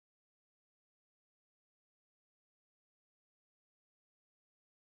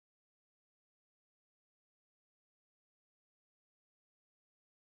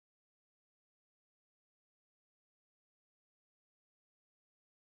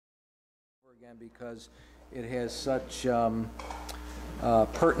again because it has such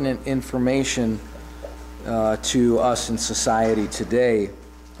pertinent information to us in society today.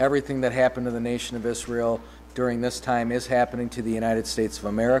 Everything that happened to the nation of Israel during this time is happening to the United States of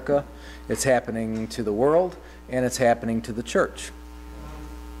America. It's happening to the world, and it's happening to the church.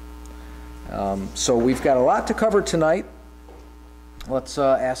 So we've got a lot to cover tonight. Let's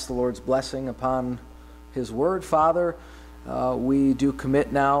ask the Lord's blessing upon His Word. Father, we do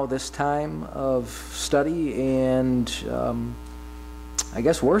commit now this time of study and I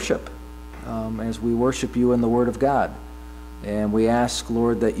guess worship as we worship You in the Word of God. And we ask,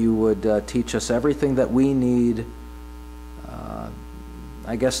 Lord, that You would teach us everything that we need,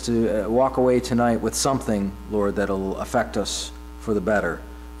 I guess, to walk away tonight with something, Lord, that'll affect us for the better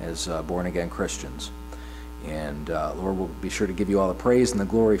as born-again Christians. And Lord, we'll be sure to give You all the praise and the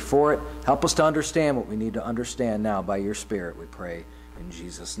glory for it. Help us to understand what we need to understand now by Your Spirit, we pray in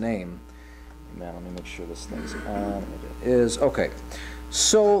Jesus' name. Amen. Let me make sure this thing's on. It is. Okay.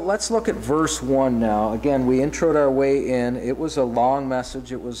 So let's look at verse 1 now. Again, we introed our way in. It was a long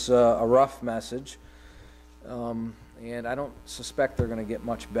message. It was a rough message. And I don't suspect they're going to get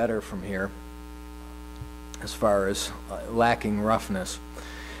much better from here as far as lacking roughness.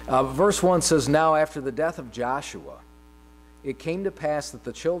 Verse 1 says, "Now after the death of Joshua, it came to pass that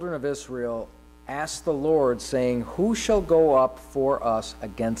the children of Israel asked the Lord, saying, Who shall go up for us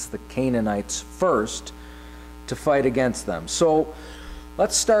against the Canaanites first to fight against them?" So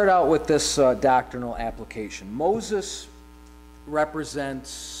let's start out with this doctrinal application. Moses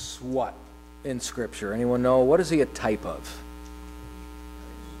represents what in Scripture? Anyone know? What is he a type of?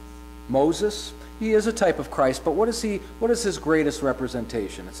 Moses? He is a type of Christ, but what is his greatest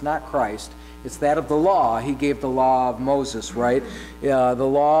representation? It's not Christ. It's that of the law. He gave the law of Moses, right? The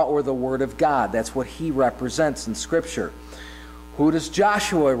law or the Word of God. That's what he represents in Scripture. Who does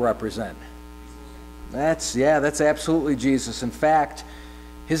Joshua represent? That's absolutely Jesus. In fact,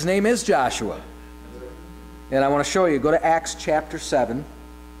 his name is Joshua. And I want to show you. Go to Acts chapter 7.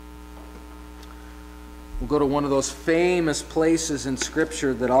 We'll go to one of those famous places in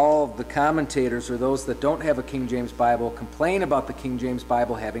Scripture that all of the commentators, or those that don't have a King James Bible, complain about the King James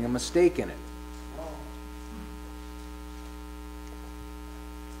Bible having a mistake in it.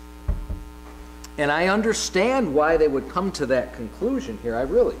 And I understand why they would come to that conclusion here. I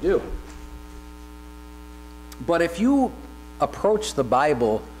really do. But if you approach the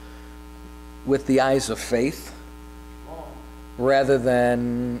Bible with the eyes of faith, rather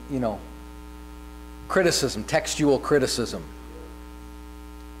than, criticism, textual criticism,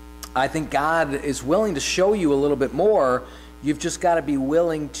 I think God is willing to show you a little bit more. You've just got to be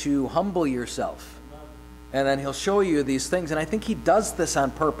willing to humble yourself. And then He'll show you these things. And I think He does this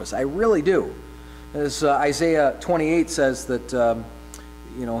on purpose. I really do. As Isaiah 28 says that,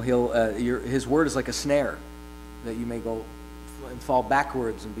 His word is like a snare, that you may go and fall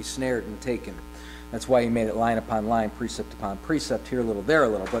backwards and be snared and taken. That's why He made it line upon line, precept upon precept, here a little, there a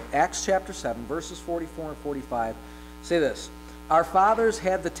little. But Acts chapter 7, verses 44 and 45 say this: "Our fathers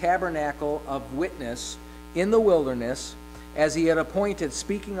had the tabernacle of witness in the wilderness, as He had appointed,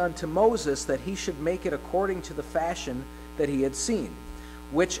 speaking unto Moses that he should make it according to the fashion that he had seen,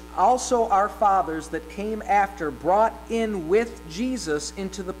 which also our fathers that came after brought in with Jesus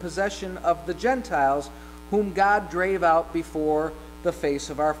into the possession of the Gentiles, whom God drave out before the face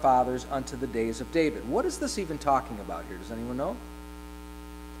of our fathers unto the days of David." What is this even talking about here? Does anyone know?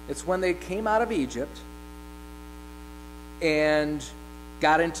 It's when they came out of Egypt and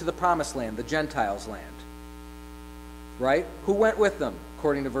got into the promised land, the Gentiles' land. Right? Who went with them,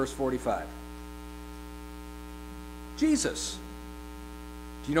 according to verse 45? Jesus.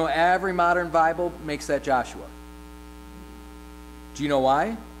 Do you know every modern Bible makes that Joshua? Do you know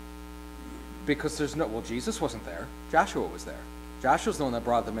why? Because Jesus wasn't there. Joshua was there. Joshua's the one that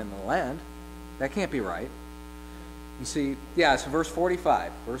brought them into the land. That can't be right. You see, so verse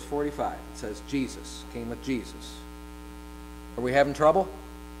 45. Verse 45. It says Jesus came with Jesus. Are we having trouble?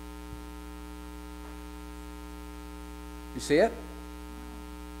 You see it?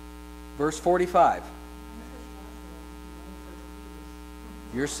 Verse 45.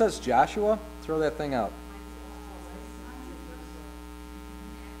 Yours says Joshua? Throw that thing out.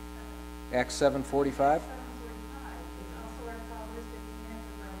 Acts 7:45.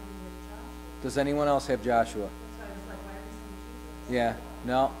 Does anyone else have Joshua? Yeah,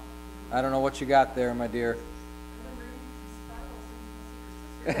 no. I don't know what you got there, my dear.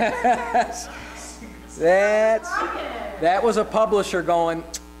 That was a publisher going,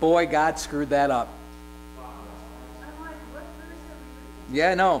 boy, God screwed that up.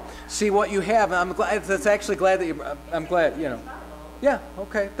 Yeah, no. See what you have. I'm glad. That's actually glad that you. I'm glad. Yeah,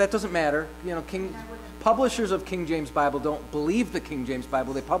 okay, that doesn't matter. You know, publishers of King James Bible don't believe the King James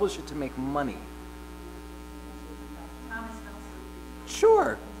Bible. They publish it to make money.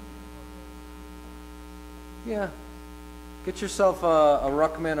 Sure. Yeah. Get yourself a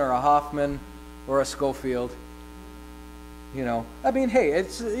Ruckman or a Hoffman or a Schofield. You know, I mean, hey,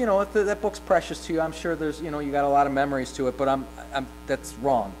 it's, you know, if that book's precious to you, I'm sure there's, you know, you got a lot of memories to it, but that's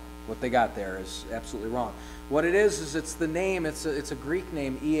wrong. What they got there is absolutely wrong. What it is it's the name, it's a Greek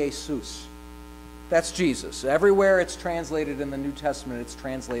name, Iesus. That's Jesus. Everywhere it's translated in the New Testament, it's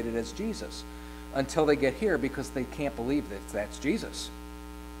translated as Jesus. Until they get here, because they can't believe that that's Jesus.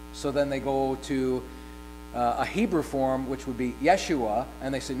 So then they go to a Hebrew form, which would be Yeshua,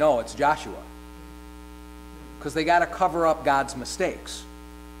 and they say, no, it's Joshua. Because they got to cover up God's mistakes.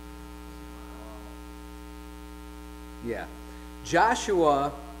 Yeah.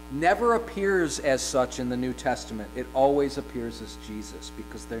 Joshua never appears as such in the New Testament. It always appears as Jesus,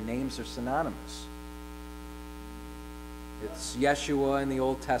 because their names are synonymous. It's Yeshua in the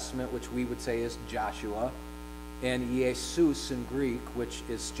Old Testament, which we would say is Joshua, and Jesus in Greek, which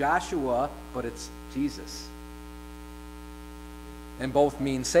is Joshua, but it's Jesus. And both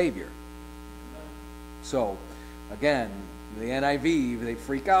mean Savior. So, again, the NIV, they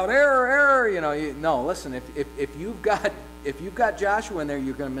freak out, error, you know. No, listen, if you've got Joshua in there,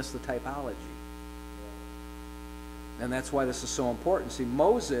 you're going to miss the typology. And that's why this is so important. See,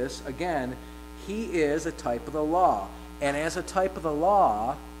 Moses, again, he is a type of the law. And as a type of the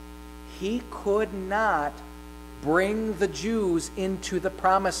law, he could not bring the Jews into the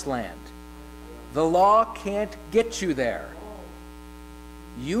promised land. The law can't get you there.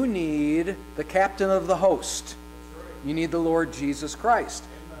 You need the captain of the host. You need the Lord Jesus Christ.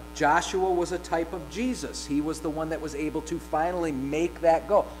 Joshua was a type of Jesus. He was the one that was able to finally make that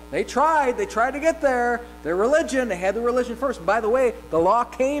go. They tried to get there. Their religion, they had the religion first. And by the way, the law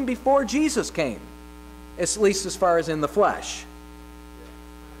came before Jesus came, at least as far as in the flesh.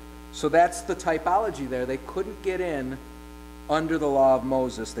 So that's the typology there. They couldn't get in under the law of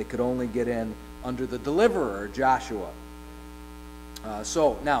Moses. They could only get in under the deliverer, Joshua.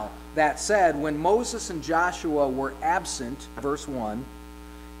 So now, that said, when Moses and Joshua were absent, verse 1,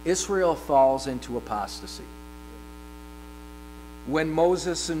 Israel falls into apostasy. When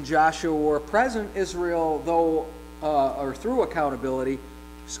Moses and Joshua were present, Israel, though, or through accountability,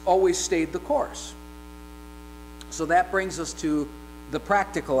 always stayed the course. So that brings us to the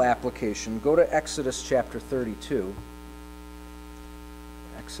practical application. Go to Exodus chapter 32.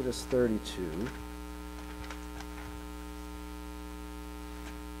 Exodus 32.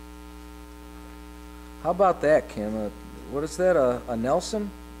 How about that, Kim? What is that, a Nelson?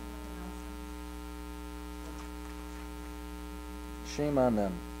 Shame on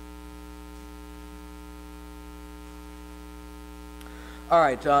them. All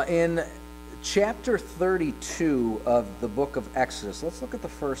right, in chapter 32 of the book of Exodus, let's look at the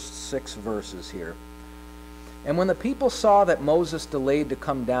first 6 verses here. And when the people saw that Moses delayed to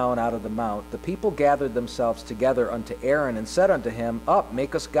come down out of the mount, the people gathered themselves together unto Aaron and said unto him, Up,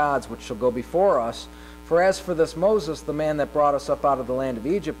 make us gods which shall go before us. For as for this Moses, the man that brought us up out of the land of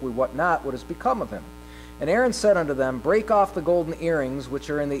Egypt, we wot not what has become of him. And Aaron said unto them, Break off the golden earrings which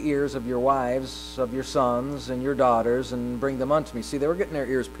are in the ears of your wives, of your sons, and your daughters, and bring them unto me. See, they were getting their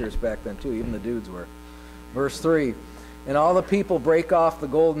ears pierced back then too, even the dudes were. Verse 3, And all the people brake off the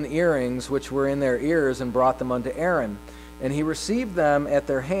golden earrings which were in their ears, and brought them unto Aaron. And he received them at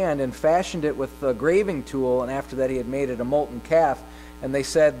their hand, and fashioned it with a graving tool, and after that he had made it a molten calf. And they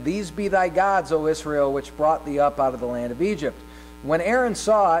said, These be thy gods, O Israel, which brought thee up out of the land of Egypt. When Aaron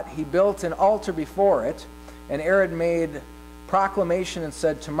saw it, he built an altar before it, and Aaron made proclamation and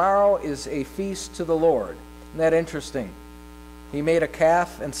said, Tomorrow is a feast to the Lord. Isn't that interesting? He made a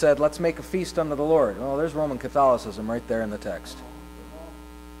calf and said, Let's make a feast unto the Lord. Well, there's Roman Catholicism right there in the text.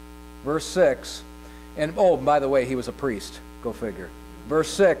 Verse 6, and oh, by the way, he was a priest. Go figure. Verse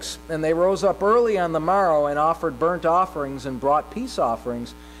 6, And they rose up early on the morrow and offered burnt offerings and brought peace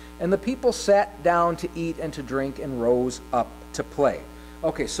offerings. And the people sat down to eat and to drink and rose up to play.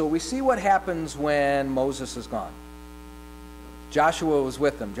 Okay, so we see what happens when Moses is gone. Joshua was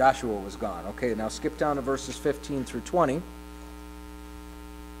with them. Joshua was gone. Okay, now skip down to verses 15 through 20.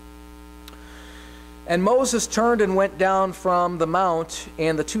 And Moses turned and went down from the mount,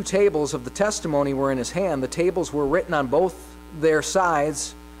 and the 2 tables of the testimony were in his hand. The tables were written on both their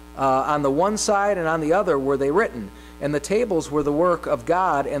sides, on the one side and on the other were they written. And the tables were the work of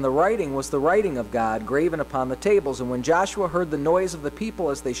God, and the writing was the writing of God, graven upon the tables. And when Joshua heard the noise of the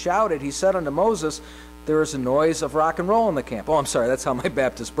people as they shouted, he said unto Moses, There is a noise of rock and roll in the camp. Oh, I'm sorry, that's how my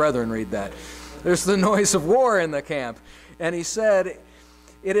Baptist brethren read that. There's the noise of war in the camp. And he said,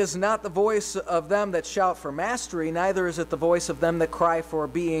 it is not the voice of them that shout for mastery, neither is it the voice of them that cry for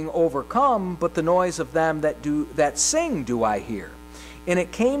being overcome, but the noise of them that sing do I hear. And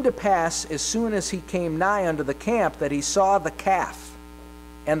it came to pass, as soon as he came nigh unto the camp, that he saw the calf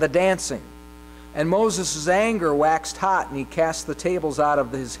and the dancing. And Moses' anger waxed hot, and he cast the tables out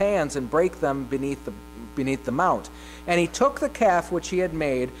of his hands and brake them beneath the mount. And he took the calf which he had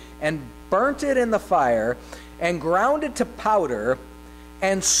made and burnt it in the fire and ground it to powder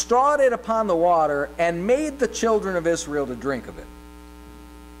and strawed it upon the water and made the children of Israel to drink of it.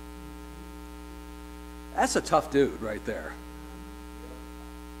 That's a tough dude right there.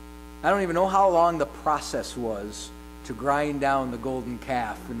 I don't even know how long the process was to grind down the golden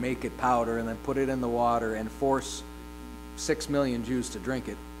calf and make it powder and then put it in the water and force 6 million Jews to drink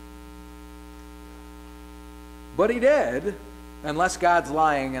it. But he did, unless God's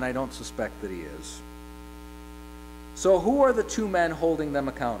lying, and I don't suspect that he is. So who are the two men holding them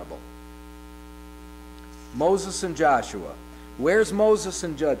accountable? Moses and Joshua. Where's Moses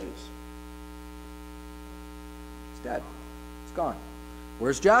in Judges? He's dead. He's gone.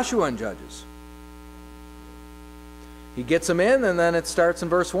 Where's Joshua in Judges? He gets him in, and then it starts in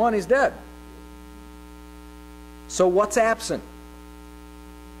verse 1, he's dead. So what's absent?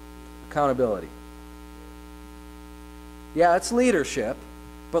 Accountability. Yeah, it's leadership,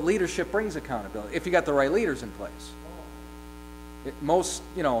 but leadership brings accountability if you got the right leaders in place. Most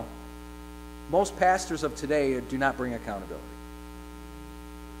pastors of today do not bring accountability.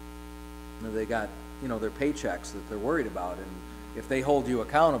 They got, their paychecks that they're worried about, and if they hold you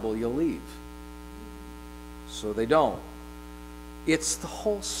accountable, you'll leave. So they don't. It's the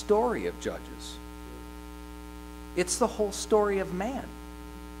whole story of Judges. It's the whole story of man.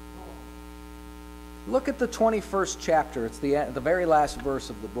 Look at the 21st chapter. It's the very last verse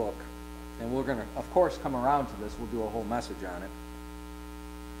of the book. And we're going to, of course, come around to this. We'll do a whole message on it.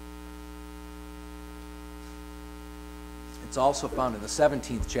 It's also found in the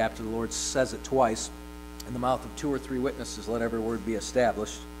 17th chapter. The Lord says it twice. In the mouth of 2 or 3 witnesses, let every word be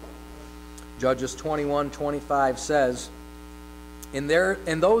established. Judges 21:25 says,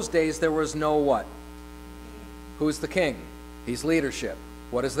 in those days there was no what? Who's the king? He's leadership.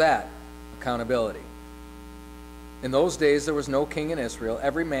 What is that? Accountability. In those days there was no king in Israel.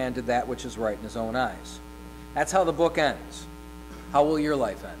 Every man did that which is right in his own eyes. That's how the book ends. How will your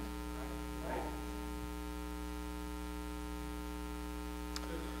life end?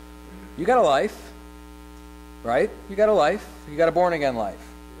 You got a life, right? You got a life. You got a born-again life,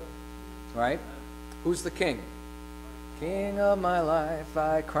 right? Who's the king? King of my life,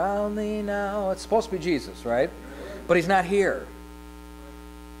 I crown thee now. It's supposed to be Jesus, right? But he's not here.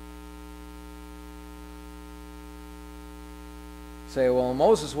 Say, well,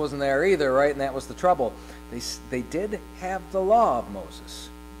 Moses wasn't there either, right? And that was the trouble. They did have the law of Moses.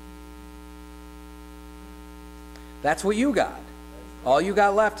 That's what you got. All you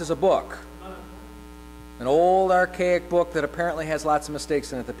got left is a book. An old, archaic book that apparently has lots of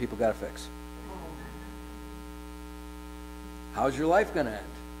mistakes in it that people got to fix. How's your life going to end?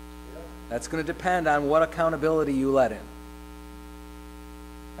 That's going to depend on what accountability you let in.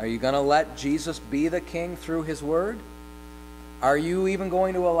 Are you going to let Jesus be the king through his word? Are you even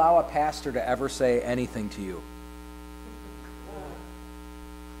going to allow a pastor to ever say anything to you?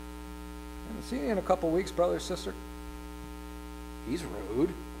 I haven't seen you in a couple weeks, brother or sister. He's rude.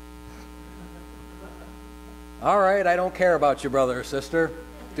 All right, I don't care about you, brother or sister.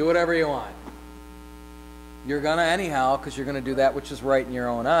 Do whatever you want. You're going to anyhow, because you're going to do that which is right in your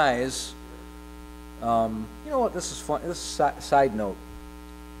own eyes. You know what? This is fun. This is a side note.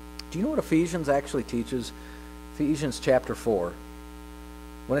 Do you know what Ephesians actually teaches? Ephesians chapter 4.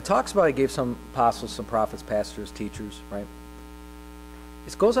 When it talks about he gave some apostles, some prophets, pastors, teachers, right?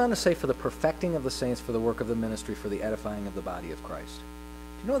 It goes on to say for the perfecting of the saints, for the work of the ministry, for the edifying of the body of Christ.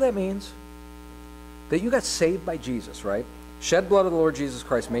 Do you know what that means? That you got saved by Jesus, right? Shed blood of the Lord Jesus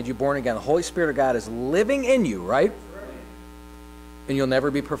Christ made you born again. The Holy Spirit of God is living in you, right? And you'll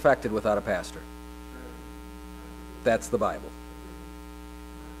never be perfected without a pastor. That's the Bible.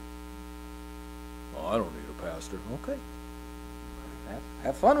 Oh, I don't need a pastor. Okay.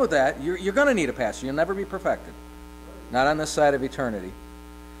 Have fun with that. You're going to need a pastor. You'll never be perfected. Not on this side of eternity.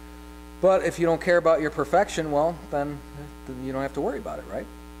 But if you don't care about your perfection, well, then you don't have to worry about it, right?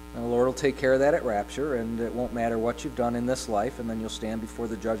 And the Lord will take care of that at rapture, and it won't matter what you've done in this life, and then you'll stand before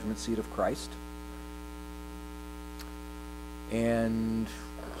the judgment seat of Christ. And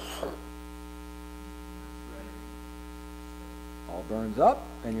all burns up,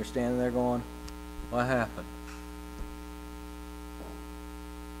 and you're standing there going, what happened?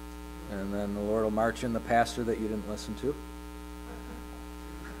 And then the Lord will march in the pastor that you didn't listen to.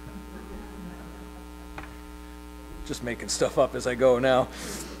 Just making stuff up as I go now.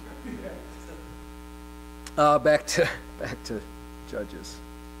 Back to Judges.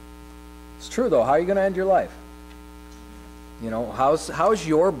 It's true though. How are you going to end your life? You know, how's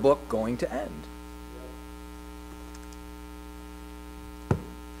your book going to end?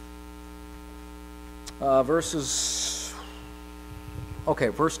 Verse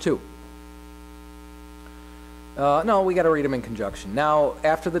 2. No, we got to read them in conjunction. Now,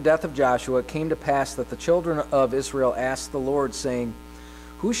 after the death of Joshua, it came to pass that the children of Israel asked the Lord, saying,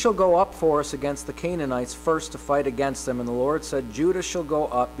 who shall go up for us against the Canaanites first to fight against them? And the Lord said, Judah shall go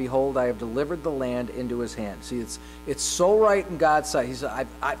up. Behold, I have delivered the land into his hand. See, it's so right in God's sight. He said,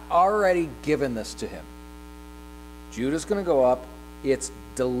 I've already given this to him. Judah's going to go up. It's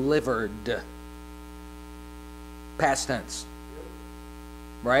delivered. Past tense.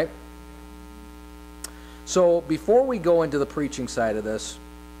 Right? So before we go into the preaching side of this,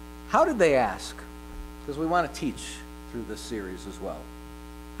 how did they ask? Because we want to teach through this series as well.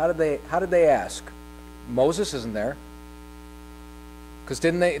 How did they ask? Moses isn't there. Because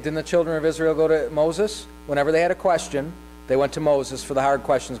didn't the children of Israel go to Moses? Whenever they had a question, they went to Moses for the hard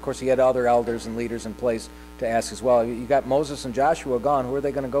questions. Of course, he had other elders and leaders in place to ask as well. You got Moses and Joshua gone. Who are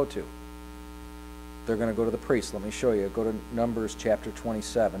they going to go to? They're going to go to the priest. Let me show you. Go to Numbers chapter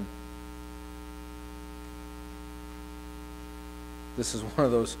 27. This is one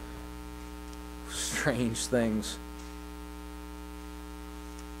of those strange things.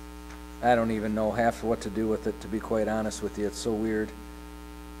 I don't even know half what to do with it, to be quite honest with you. It's so weird.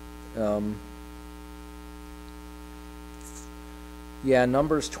 Yeah,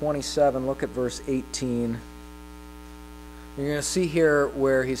 Numbers 27, look at verse 18. You're going to see here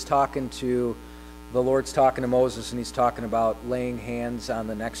where he's talking to, the Lord's talking to Moses, and he's talking about laying hands on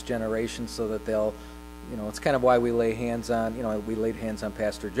the next generation so that they'll, you know, it's kind of why we lay hands on, you know, we laid hands on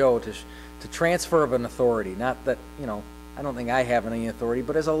Pastor Joe to transfer of an authority. Not that, you know, I don't think I have any authority,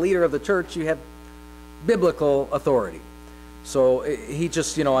 but as a leader of the church, you have biblical authority. So he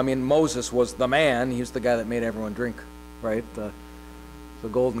just, you know, I mean, Moses was the man. He was the guy that made everyone drink, right, the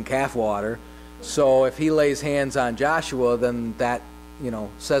golden calf water. So if he lays hands on Joshua, then that, you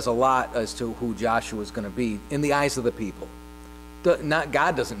know, says a lot as to who Joshua is going to be in the eyes of the people. Not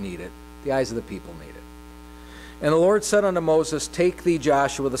God doesn't need it. The eyes of the people need it. And the Lord said unto Moses, take thee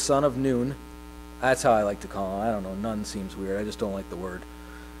Joshua the son of Nun. That's how I like to call him. I don't know. Nun seems weird. I just don't like the word.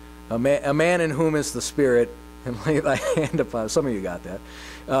 A man in whom is the Spirit, and lay thy hand upon him. Some of you got that.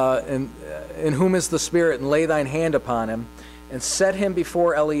 And in whom is the Spirit, and lay thine hand upon him, and set him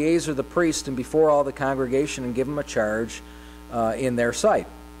before Eleazar the priest, and before all the congregation, and give him a charge in their sight.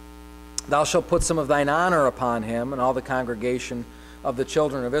 Thou shalt put some of thine honor upon him, and all the congregation of the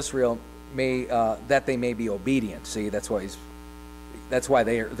children of Israel may that they may be obedient. See, that's why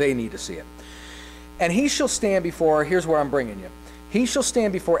they need to see it. And he shall stand before, here's where I'm bringing you. He shall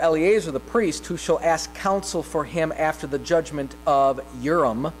stand before Eleazar the priest, who shall ask counsel for him after the judgment of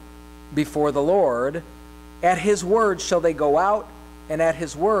Urim before the Lord. At his word shall they go out, and at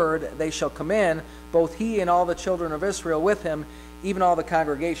his word they shall come in, both he and all the children of Israel with him, even all the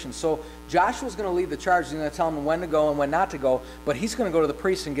congregation. So Joshua's going to lead the charge. He's going to tell them when to go and when not to go, but he's going to go to the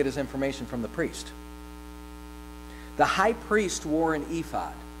priest and get his information from the priest. The high priest wore an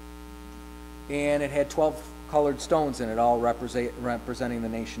ephod, and it had 12 colored stones in it, all representing the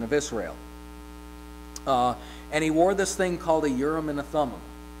nation of Israel. And he wore this thing called a Urim and a Thummim,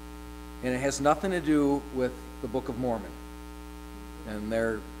 and it has nothing to do with the Book of Mormon and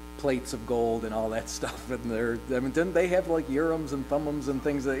their plates of gold and all that stuff. And I mean, didn't they have like Urims and Thummims and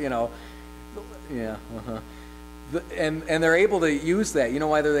things that, you know? Yeah. And they're able to use that. You know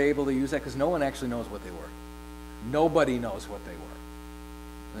why they're able to use that? Because no one actually knows what they were. Nobody knows what they were.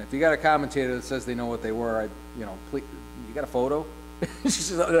 And if you got a commentator that says they know what they were, you know, please, you got a photo,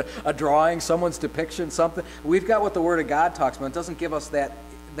 a drawing, someone's depiction, something. We've got what the Word of God talks about. It doesn't give us that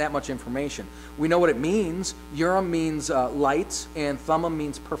much information. We know what it means. Urim means light, and Thummim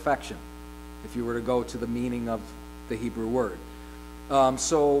means perfection, if you were to go to the meaning of the Hebrew word.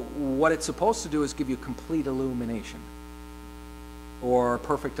 So what it's supposed to do is give you complete illumination or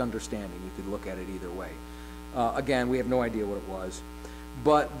perfect understanding. You could look at it either way. Again, we have no idea what it was.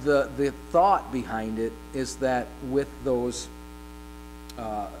 But the thought behind it is that with those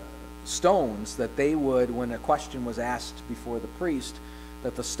stones, that they would, when a question was asked before the priest,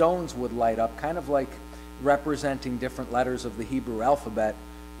 that the stones would light up, kind of like representing different letters of the Hebrew alphabet,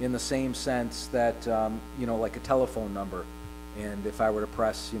 in the same sense that, you know, like a telephone number. And if I were to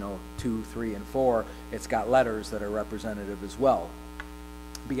press, you know, 2, 3, and 4, it's got letters that are representative as well.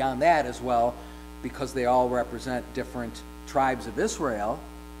 beyond that as well, because they all represent different tribes of Israel,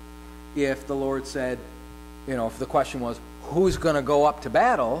 if the Lord said, if the question was, who's going to go up to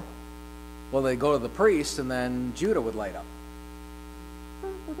battle? Well, they go to the priest, and then Judah would light up.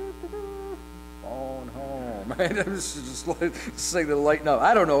 Phone home. Right? just saying to lighten up.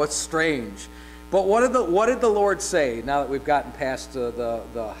 I don't know. It's strange. But what did the Lord say, now that we've gotten past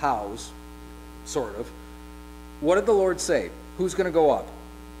the hows, sort of? What did the Lord say? Who's going to go up?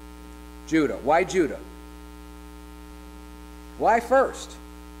 Judah. Why Judah? Why first?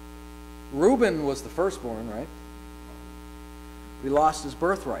 Reuben was the firstborn, right? He lost his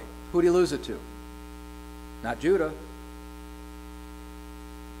birthright. Who did he lose it to? Not Judah.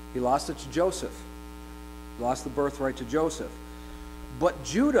 He lost it to Joseph. He lost the birthright to Joseph. But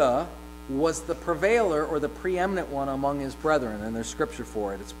Judah was the prevailer or the preeminent one among his brethren, and there's scripture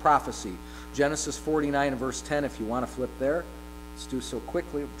for it. It's prophecy. Genesis 49 and verse 10, if you want to flip there. Let's do so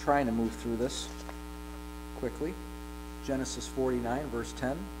quickly. I'm trying to move through this quickly. Genesis 49, verse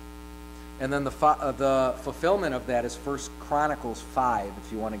 10. And then the fulfillment of that is 1 Chronicles 5,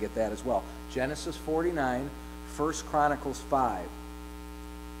 if you want to get that as well. Genesis 49, 1 Chronicles 5.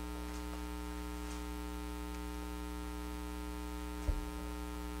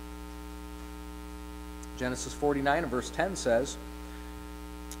 Genesis 49 and verse 10 says,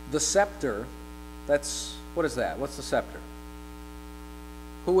 the scepter, what is that? What's the scepter?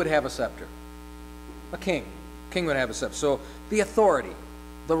 Who would have a scepter? A king. King would have a scepter. So the authority,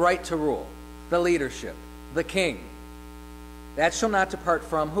 the right to rule, the leadership, the king, that shall not depart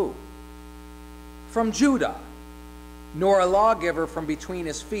from who? From Judah, nor a lawgiver from between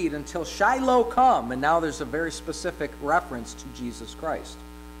his feet until Shiloh come. And now there's a very specific reference to Jesus Christ.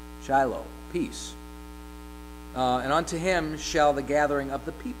 Shiloh, peace. And unto him shall the gathering of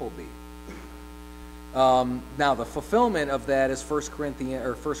the people be. Now the fulfillment of that is 1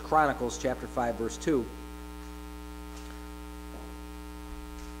 Chronicles chapter 5 verse 2.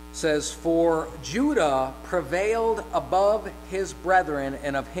 Says, for Judah prevailed above his brethren,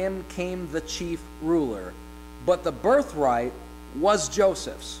 and of him came the chief ruler. But the birthright was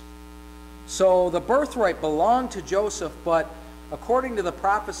Joseph's. So the birthright belonged to Joseph, but according to the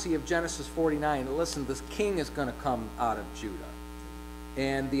prophecy of Genesis 49, listen, this king is going to come out of Judah.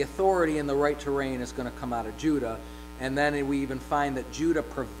 And the authority and the right to reign is going to come out of Judah. And then we even find that Judah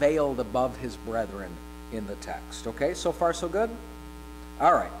prevailed above his brethren in the text. Okay, so far so good?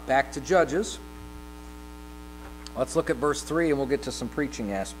 All right, back to Judges. Let's look at verse 3 and we'll get to some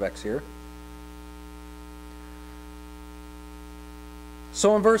preaching aspects here.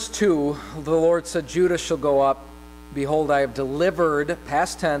 So in verse 2, the Lord said, Judah shall go up. Behold, I have delivered,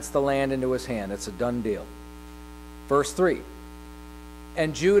 past tense, the land into his hand. It's a done deal. Verse 3.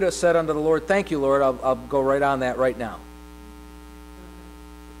 And Judah said unto the Lord, thank you, Lord. I'll go right on that right now.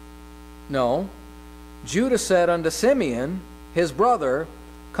 No. Judah said unto Simeon, his brother,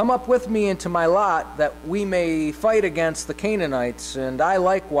 come up with me into my lot, that we may fight against the Canaanites, and I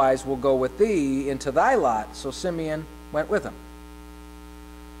likewise will go with thee into thy lot. So Simeon went with him.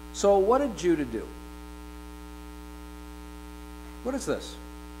 So what did Judah do? What is this?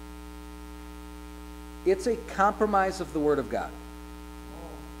 It's a compromise of the Word of God.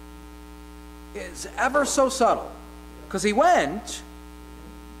 It's ever so subtle. Because he went,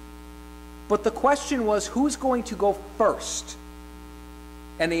 but the question was, who's going to go first?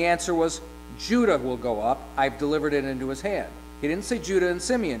 And the answer was, Judah will go up. I've delivered it into his hand. He didn't say Judah and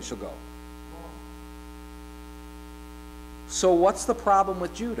Simeon shall go. So what's the problem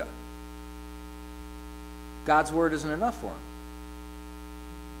with Judah? God's word isn't enough for him.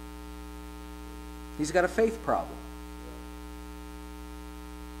 He's got a faith problem.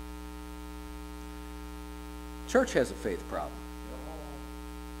 Church has a faith problem.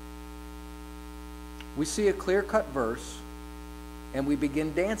 We see a clear-cut verse and we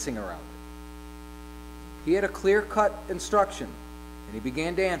begin dancing around it. He had a clear-cut instruction and he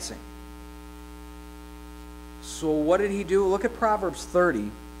began dancing. So what did he do? Look at Proverbs 30. I'll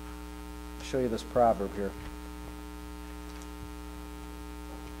show you this proverb here.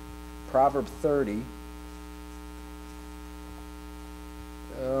 Proverb 30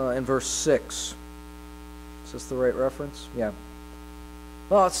 and verse 6. Is this the right reference? Yeah.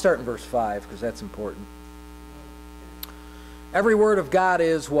 Well, let's start in verse 5 because that's important. Every word of God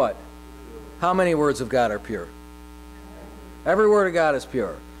is what? How many words of God are pure? Every word of God is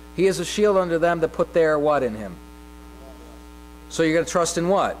pure. He is a shield unto them that put their what in him? So you're going to trust in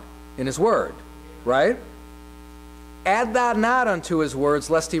what? In his word, right? Add thou not unto his words,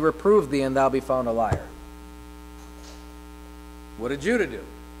 lest he reprove thee, and thou be found a liar. What did Judah do?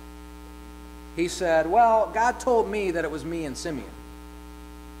 He said, well, God told me that it was me and Simeon.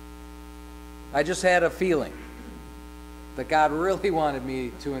 I just had a feeling that God really wanted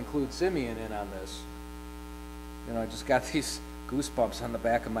me to include Simeon in on this. You know, I just got these goosebumps on the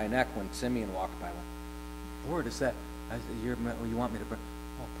back of my neck when Simeon walked by. Lord, is that, you want me to bring,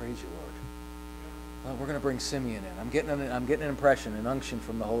 oh, praise you, Lord. Well, we're going to bring Simeon in. I'm getting an impression, an unction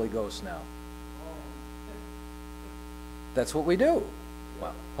from the Holy Ghost now. That's what we do.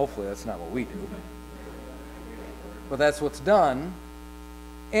 Well, hopefully that's not what we do. But that's what's done.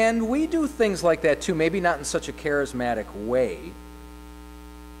 And we do things like that too, maybe not in such a charismatic way.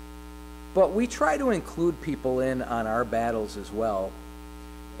 But we try to include people in on our battles as well.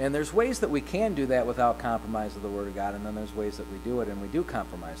 And there's ways that we can do that without compromise of the Word of God, and then there's ways that we do it and we do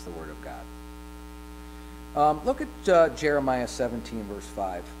compromise the Word of God. Look at Jeremiah 17, verse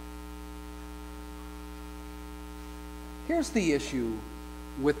 5. Here's the issue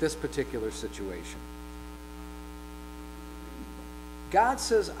with this particular situation. God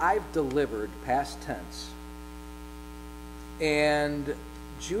says, I've delivered, past tense. And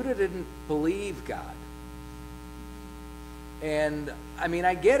Judah didn't believe God. And, I mean,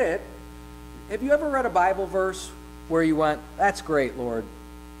 I get it. Have you ever read a Bible verse where you went, that's great, Lord.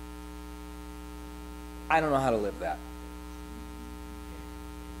 I don't know how to live that.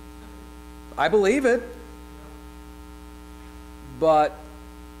 I believe it. But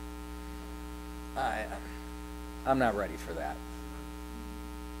I'm not ready for that.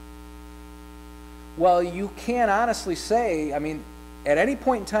 Well, you can honestly say, I mean, at any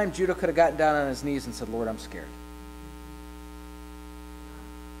point in time, Judah could have gotten down on his knees and said, Lord, I'm scared.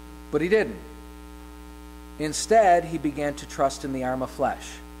 But he didn't. Instead, he began to trust in the arm of flesh.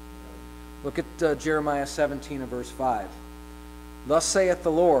 Look at Jeremiah 17 and verse 5. Thus saith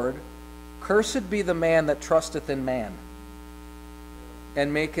the Lord, cursed be the man that trusteth in man,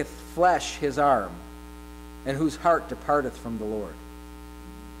 and maketh flesh his arm, and whose heart departeth from the Lord.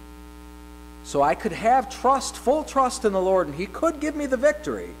 So I could have trust, full trust in the Lord, and he could give me the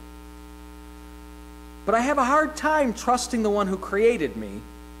victory. But I have a hard time trusting the one who created me.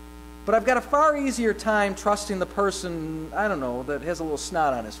 But I've got a far easier time trusting the person, I don't know, that has a little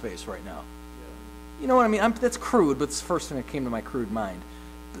snot on his face right now. You know what I mean? That's crude, but it's the first thing that came to my crude mind.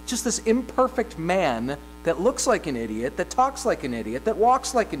 Just this imperfect man that looks like an idiot, that talks like an idiot, that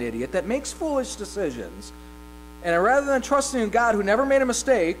walks like an idiot, that makes foolish decisions. And rather than trusting in God who never made a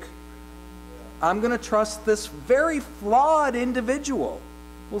mistake, I'm going to trust this very flawed individual.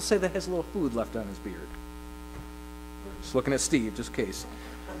 We'll say that has a little food left on his beard. Just looking at Steve, just in case.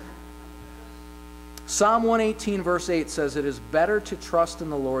 Psalm 118 verse 8 says, it is better to trust in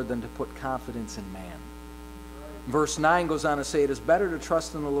the Lord than to put confidence in man. Verse 9 goes on to say, it is better to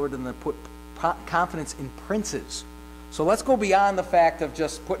trust in the Lord than to put confidence in princes. So let's go beyond the fact of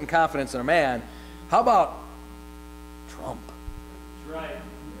just putting confidence in a man. How about Trump? That's right.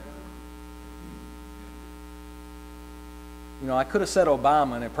 You know, I could have said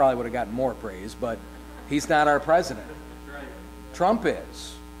Obama and it probably would have gotten more praise, but he's not our president. Right. Trump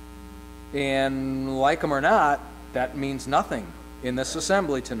is. And like him or not, that means nothing in this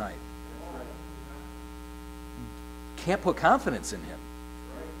assembly tonight. Can't put confidence in him.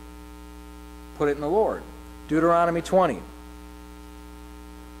 Put it in the Lord. Deuteronomy 20.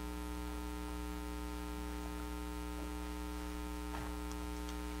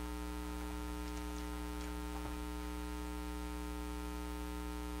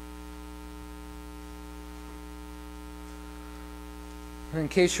 In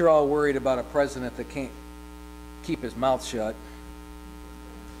case you're all worried about a president that can't keep his mouth shut,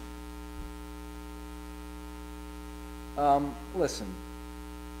 listen,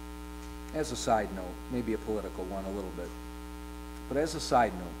 as a side note, maybe a political one a little bit, but as a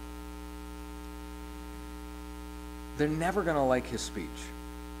side note, they're never going to like his speech.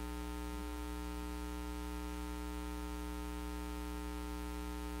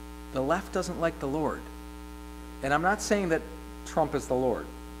 The left doesn't like the Lord. And I'm not saying that Trump is the Lord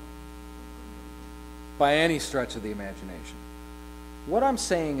by any stretch of the imagination. What I'm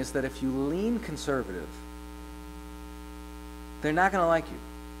saying is that if you lean conservative, they're not going to like you.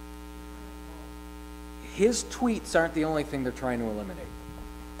 His tweets aren't the only thing they're trying to eliminate.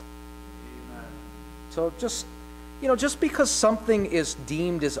 So just because something is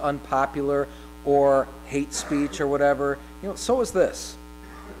deemed as unpopular or hate speech or whatever, so is this.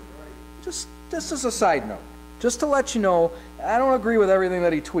 Just as a side note. Just to let you know, I don't agree with everything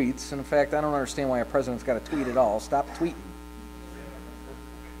that he tweets. And in fact, I don't understand why a president's got to tweet at all. Stop tweeting.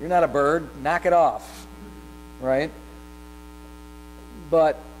 You're not a bird. Knock it off. Right?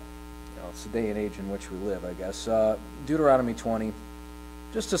 But, it's the day and age in which we live, I guess. Deuteronomy 20.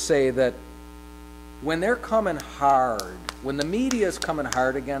 Just to say that when they're coming hard, when the media is coming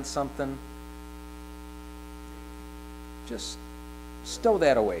hard against something, Just stow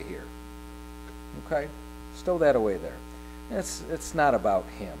that away here. Okay? Stow that away there. It's not about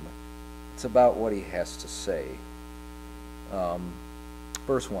him. It's about what he has to say.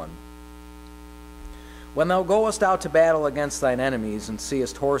 Verse 1. When thou goest out to battle against thine enemies, and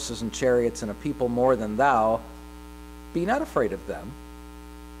seest horses and chariots and a people more than thou, be not afraid of them,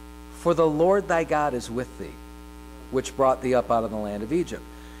 for the Lord thy God is with thee, which brought thee up out of the land of Egypt.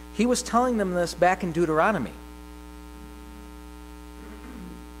 He was telling them this back in Deuteronomy.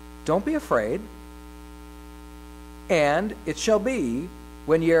 Don't be afraid. And it shall be,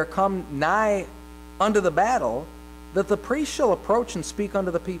 when ye are come nigh unto the battle, that the priest shall approach and speak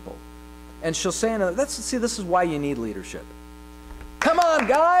unto the people, and shall say unto them, this is why you need leadership. Come on,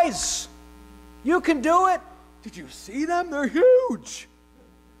 guys! You can do it! Did you see them? They're huge!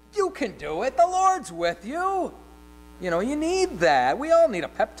 You can do it! The Lord's with you! You know, you need that. We all need a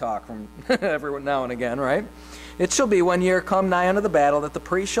pep talk from everyone now and again, right? It shall be, when ye are come nigh unto the battle, that the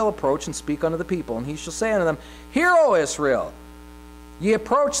priest shall approach and speak unto the people, and he shall say unto them, Hear, O Israel! Ye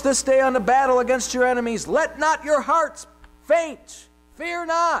approach this day unto battle against your enemies. Let not your hearts faint. Fear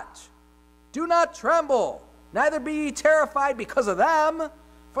not. Do not tremble. Neither be ye terrified because of them.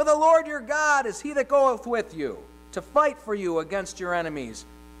 For the Lord your God is he that goeth with you, to fight for you against your enemies,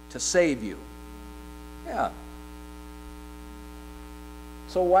 to save you. Yeah.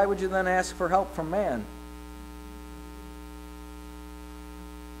 So why would you then ask for help from man?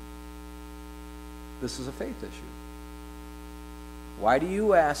 This is a faith issue. Why do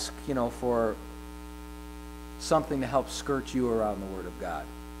you ask, for something to help skirt you around the Word of God?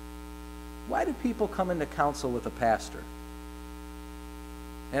 Why do people come into counsel with a pastor?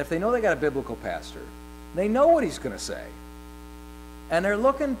 And if they know they got a biblical pastor, they know what he's going to say. And they're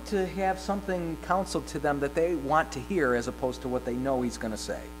looking to have something counseled to them that they want to hear as opposed to what they know he's going to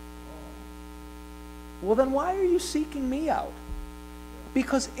say. Well, then why are you seeking me out?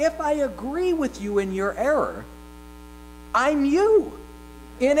 Because if I agree with you in your error, I'm you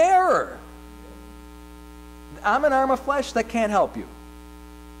in error. I'm an arm of flesh that can't help you.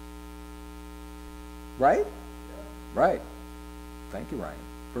 Right? Right. Thank you, Ryan.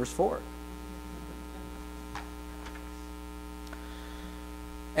 Verse 4.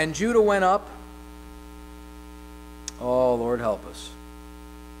 And Judah went up. Oh, Lord, help us.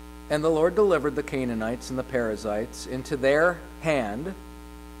 And the Lord delivered the Canaanites and the Perizzites into their hand,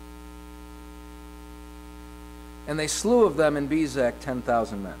 and they slew of them in Bezek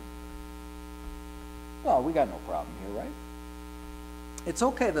 10,000 men. Well, we got no problem here, right? It's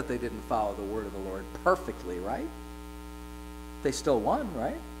okay that they didn't follow the word of the Lord perfectly, right? They still won,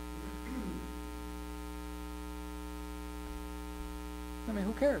 right? I mean,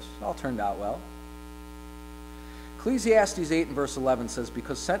 who cares? It all turned out well. Ecclesiastes 8 and verse 11 says,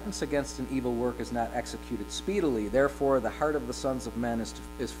 Because sentence against an evil work is not executed speedily, therefore the heart of the sons of men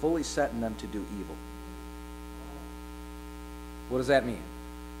is fully set in them to do evil. What does that mean?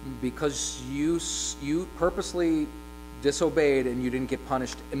 Because you purposely disobeyed and you didn't get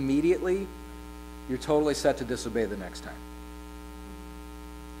punished immediately, you're totally set to disobey the next time.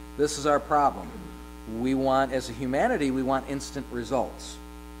 This is our problem. We want, as a humanity, we want instant results.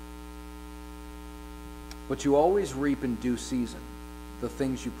 But you always reap in due season the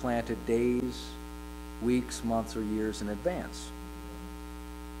things you planted days, weeks, months, or years in advance.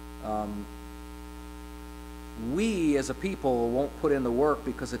 We, as a people, won't put in the work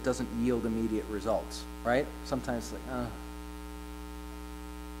because it doesn't yield immediate results, right? Sometimes it's like,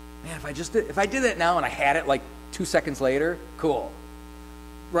 man, if I did that now and I had it like 2 seconds later, cool,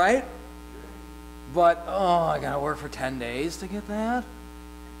 right? But, I gotta work for 10 days to get that?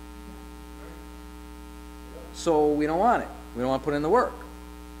 So we don't want it. We don't want to put in the work.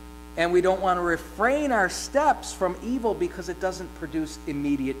 And we don't want to refrain our steps from evil because it doesn't produce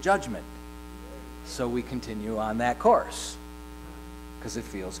immediate judgment. So we continue on that course because it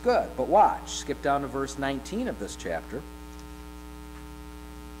feels good. But watch, skip down to verse 19 of this chapter.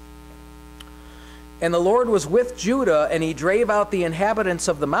 And the Lord was with Judah, and he drave out the inhabitants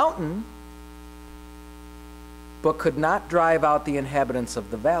of the mountain, but could not drive out the inhabitants of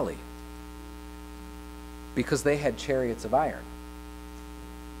the valley, because they had chariots of iron.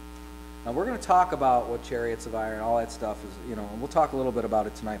 Now we're going to talk about what chariots of iron, all that stuff is, and we'll talk a little bit about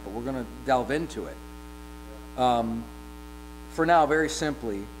it tonight, but we're going to delve into it. For now, very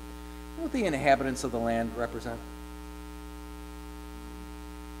simply, what the inhabitants of the land represent?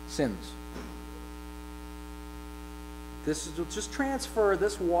 Sins. This is just transfer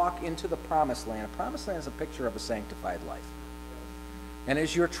this walk into the promised land. A promised land is a picture of a sanctified life. And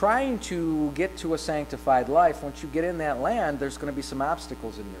as you're trying to get to a sanctified life, once you get in that land, there's going to be some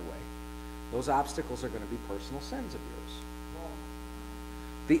obstacles in your way. Those obstacles are going to be personal sins of yours.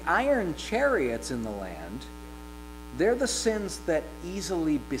 The iron chariots in the land, they're the sins that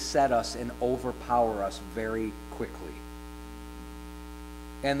easily beset us and overpower us very quickly.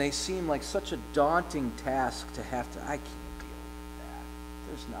 And they seem like such a daunting task to have to, I can't deal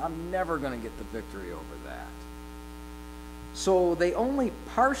with that. I'm never going to get the victory over that. So they only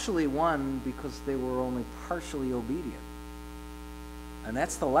partially won because they were only partially obedient. And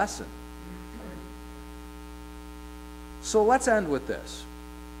that's the lesson. So let's end with this.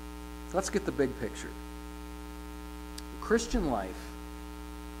 Let's get the big picture. The Christian life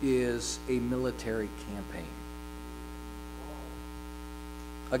is a military campaign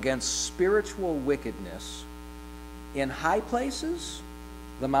against spiritual wickedness in high places,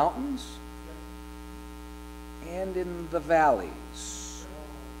 the mountains, and in the valleys.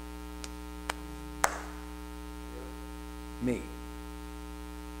 Me.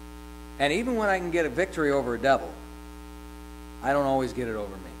 And even when I can get a victory over a devil, I don't always get it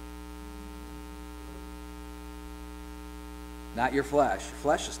over me. Not your flesh. Your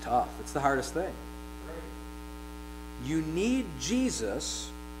flesh is tough. It's the hardest thing. You need Jesus,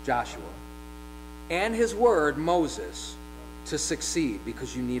 Joshua, and his word, Moses, to succeed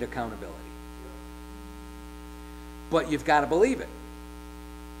because you need accountability. But you've got to believe it.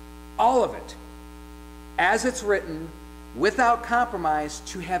 All of it. As it's written, without compromise,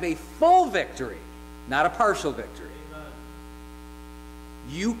 to have a full victory, not a partial victory.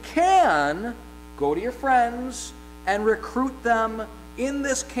 You can go to your friends and recruit them in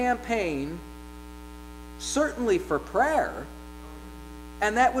this campaign, certainly for prayer,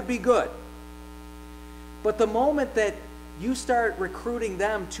 and that would be good. But the moment that you start recruiting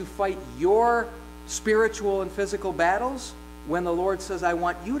them to fight your spiritual and physical battles, when the Lord says, I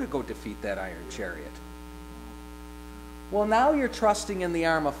want you to go defeat that iron chariot, well, now you're trusting in the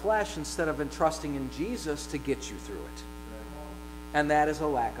arm of flesh instead of trusting in Jesus to get you through it. And that is a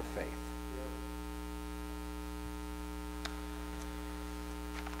lack of faith.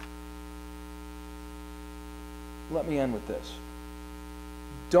 Let me end with this.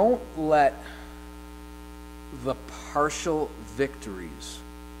 Don't let the partial victories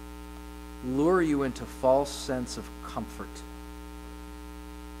lure you into false sense of comfort.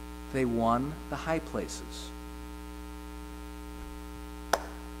 They won the high places.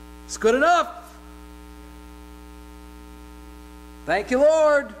 It's good enough. Thank you,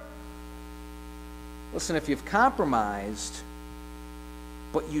 Lord. Listen, if you've compromised,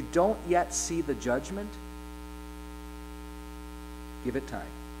 but you don't yet see the judgment, give it time.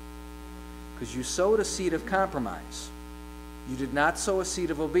 Because you sowed a seed of compromise. You did not sow a seed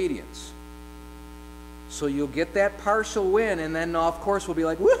of obedience. So you'll get that partial win, and then, of course, we'll be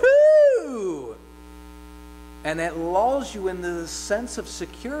like, woohoo! And that lulls you into the sense of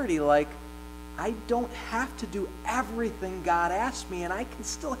security, like, I don't have to do everything God asked me, and I can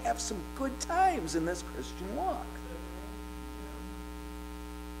still have some good times in this Christian walk.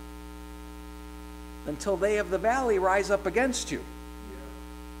 Until they of the valley rise up against you.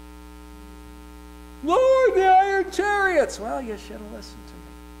 Lord, the iron chariots! Well, you should have listened to me.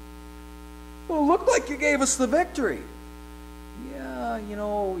 Well, it looked like you gave us the victory. Yeah, you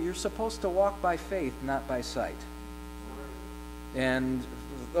know, you're supposed to walk by faith, not by sight. And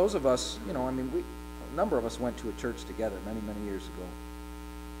those of us, you know, I mean, a number of us went to a church together many, many years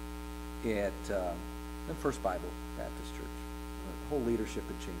ago at the First Bible Baptist Church. The whole leadership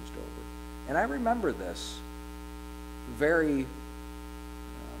had changed over. And I remember this very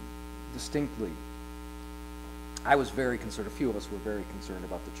distinctly. I was very concerned, a few of us were very concerned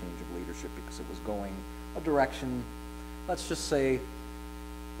about the change of leadership because it was going a direction, let's just say,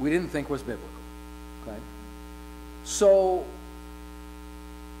 we didn't think was biblical. Okay? So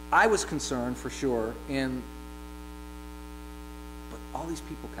I was concerned for sure, but all these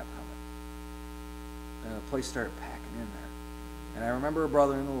people kept coming. And the place started packing in there. And I remember a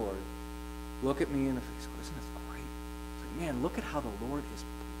brother in the Lord look at me in the face, go, isn't this great? It's like, man, look at how the Lord is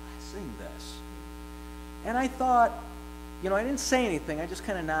blessing this. And I thought, you know, I didn't say anything, I just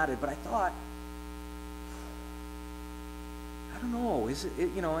kind of nodded, but I thought, I don't know, is it,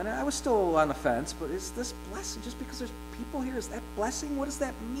 you know, and I was still on the fence, but is this blessing, just because there's people here, is that blessing? What does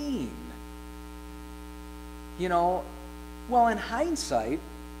that mean? You know, well, in hindsight,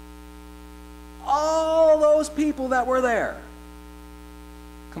 all those people that were there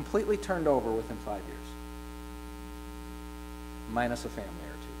completely turned over within 5 years. Minus a family or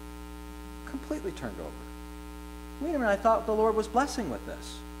two. Completely turned over. Wait a minute, I thought the Lord was blessing with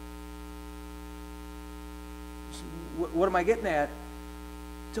this. What am I getting at?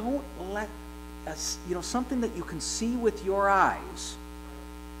 Don't let us, you know, something that you can see with your eyes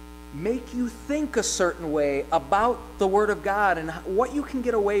make you think a certain way about the Word of God and what you can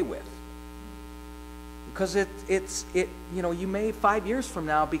get away with. Because you may 5 years from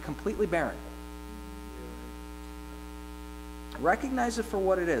now be completely barren. Recognize it for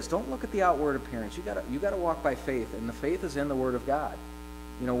what it is. Don't look at the outward appearance. You gotta walk by faith, and the faith is in the Word of God.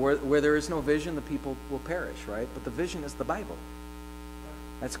 Where there is no vision, the people will perish, right? But the vision is the Bible.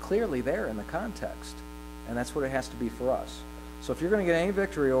 That's clearly there in the context, and that's what it has to be for us. So if you're going to get any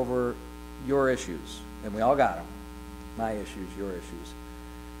victory over your issues, and we all got them, my issues, your issues,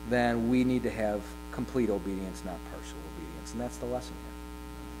 then we need to have complete obedience, not partial obedience, and that's the lesson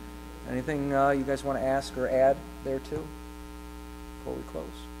here. Anything you guys want to ask or add there too before we close?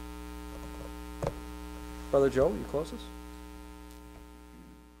 Brother Joe, you close us?